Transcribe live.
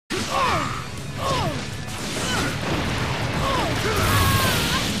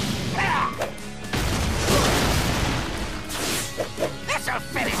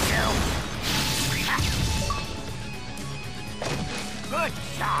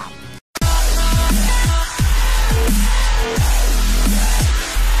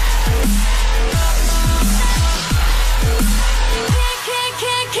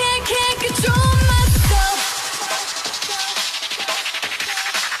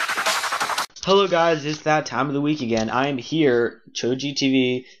Hello guys, it's that time of the week again. I am here, Choji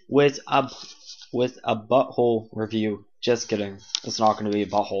TV, with a butthole review. Just kidding. It's not going to be a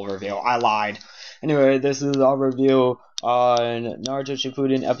butthole review. I lied. Anyway, this is our review on Naruto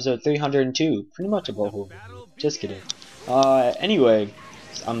Shippuden episode 302. Pretty much a butthole. Just kidding. Anyway,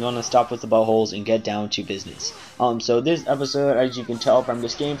 I'm going to stop with the buttholes and get down to business. So this episode, as you can tell from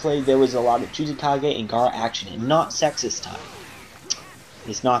this gameplay, there was a lot of mizukage and Garra action, and not sexist time.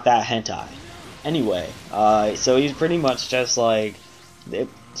 It's not that hentai. Anyway, so he's pretty much just like,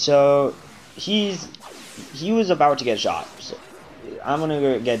 so he was about to get shot. So I'm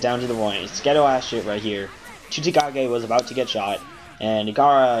gonna get down to the point. It's ghetto ass shit right here. Mizukage was about to get shot, and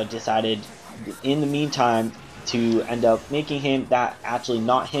Garra decided, in the meantime, to end up making him that actually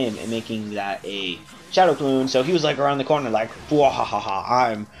not him, and making that a shadow clone. So he was like around the corner, like,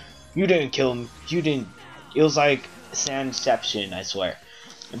 "Wahahaha, you didn't kill him. You didn't." It was like Sandception, I swear.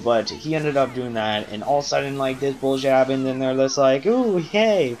 But he ended up doing that, and all of a sudden, like, this bullshit happened, and they're just like, "Ooh,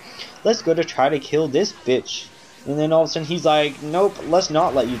 hey, let's go to try to kill this bitch." And then all of a sudden, he's like, "Nope, let's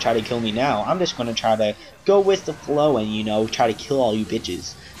not let you try to kill me now. I'm just gonna try to go with the flow and, you know, try to kill all you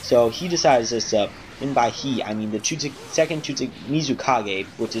bitches." So he decides this, and by he, I mean the second Mizukage,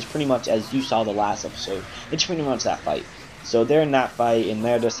 which is pretty much, as you saw the last episode, it's pretty much that fight. So they're in that fight, and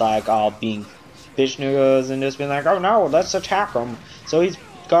they're just like, all being bitch niggas, and just being like, "Oh no, let's attack him." So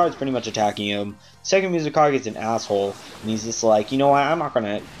Garra's pretty much attacking him. Second Mizukage is an asshole, and he's just like, "You know what, I'm not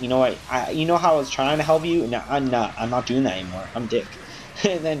gonna, you know what, you know how I was trying to help you? No, I'm not doing that anymore. I'm dick."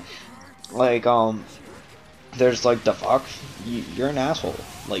 And then, like, there's like, the fuck? You're an asshole.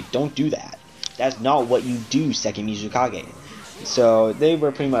 Like, don't do that. That's not what you do, second Mizukage. So they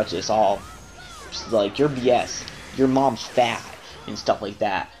were pretty much just all, just like, "You're BS. Your mom's fat," and stuff like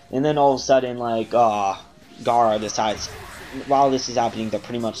that. And then all of a sudden, like, Garra decides, while this is happening, they're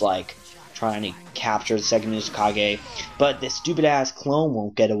pretty much like trying to capture the second Mizukage, but this stupid ass clone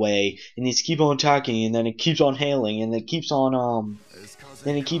won't get away, and he's keep on attacking, and then it keeps on hailing, and it keeps on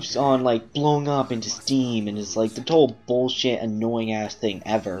like blowing up into steam, and it's like the total bullshit annoying ass thing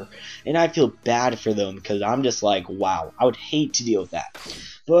ever. And I feel bad for them, because I'm just like, wow, I would hate to deal with that.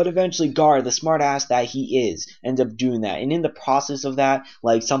 But eventually Garra, the smart ass that he is, ends up doing that, and in the process of that,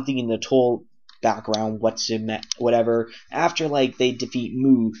 like, something in the total background, whatever, after, like, they defeat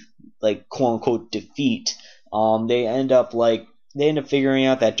Mu, like, quote unquote defeat, they end up figuring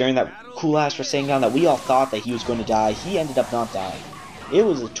out that during that cool ass Rasengan that we all thought that he was going to die, he ended up not dying. It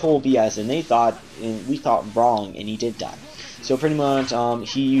was a total BS, and we thought wrong, and he did die. So pretty much,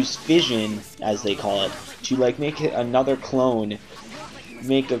 he used fission, as they call it, to, like, make another clone,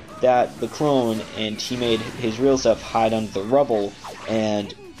 the clone, and he made his real self hide under the rubble,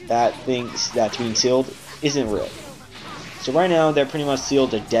 and that thing that's being sealed isn't real. So right now they're pretty much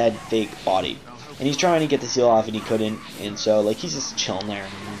sealed a dead fake body, and he's trying to get the seal off, and he couldn't, and so, like, he's just chilling there,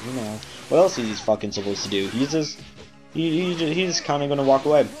 and, you know, what else is he fucking supposed to do? He's just kind of gonna walk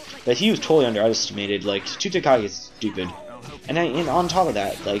away. But he was totally underestimated. Like, Mizukage is stupid, and on top of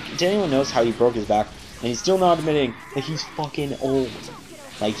that, like, did anyone notice how he broke his back, and he's still not admitting that he's fucking old?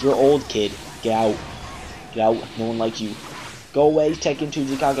 Like, you're old, kid. Get out. Get out. No one likes you. Go away, Tekken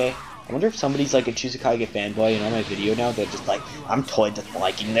Mizukage. I wonder if somebody's like a Mizukage fanboy and on my video now, they're just like, "I'm totally just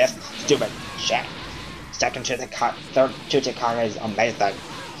liking this stupid shit. Second third Mizukage is amazing."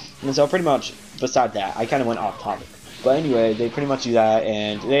 And so pretty much, beside that, I kind of went off topic. But anyway, they pretty much do that,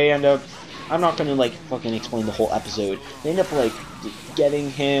 and they end up, I'm not gonna, like, fucking explain the whole episode. They end up, like, getting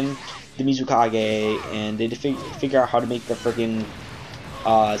him, the Mizukage, and they figure out how to make the freaking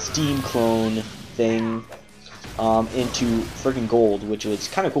steam clone thing into freaking gold, which was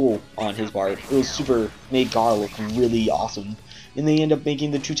kind of cool on his part. It was made Garra look really awesome. And they end up making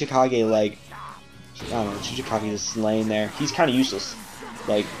the Mizukage, like, I don't know, Mizukage is laying there. He's kind of useless,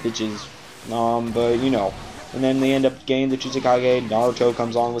 like, bitches, but, you know. And then they end up getting the Mizukage. Naruto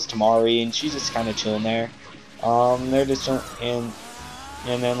comes on with Tamari, and she's just kind of chilling there. They're just, and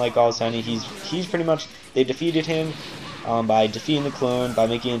then, like, all of a sudden, he's pretty much, they defeated him, by defeating the clone, by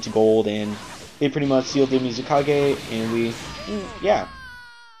making it into gold, and they pretty much sealed the Mizukage, and yeah,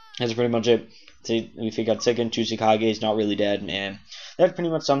 that's pretty much it. So we figured out second Mizukage is not really dead, and that pretty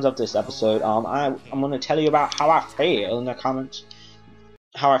much sums up this episode. I'm gonna tell you about how I feel in the comments.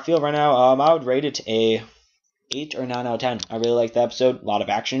 How I feel right now. I would rate it a 8 or 9 out of 10. I really liked the episode. A lot of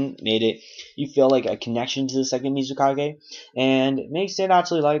action. Made it you feel like a connection to the second Mizukage, and it makes it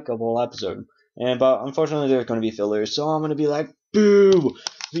actually likable episode. But unfortunately, there's going to be fillers, so I'm going to be like, boo!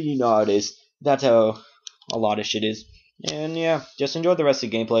 But you know how it is. That's how a lot of shit is. And yeah, just enjoy the rest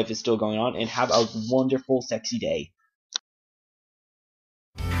of the gameplay if it's still going on, and have a wonderful, sexy day.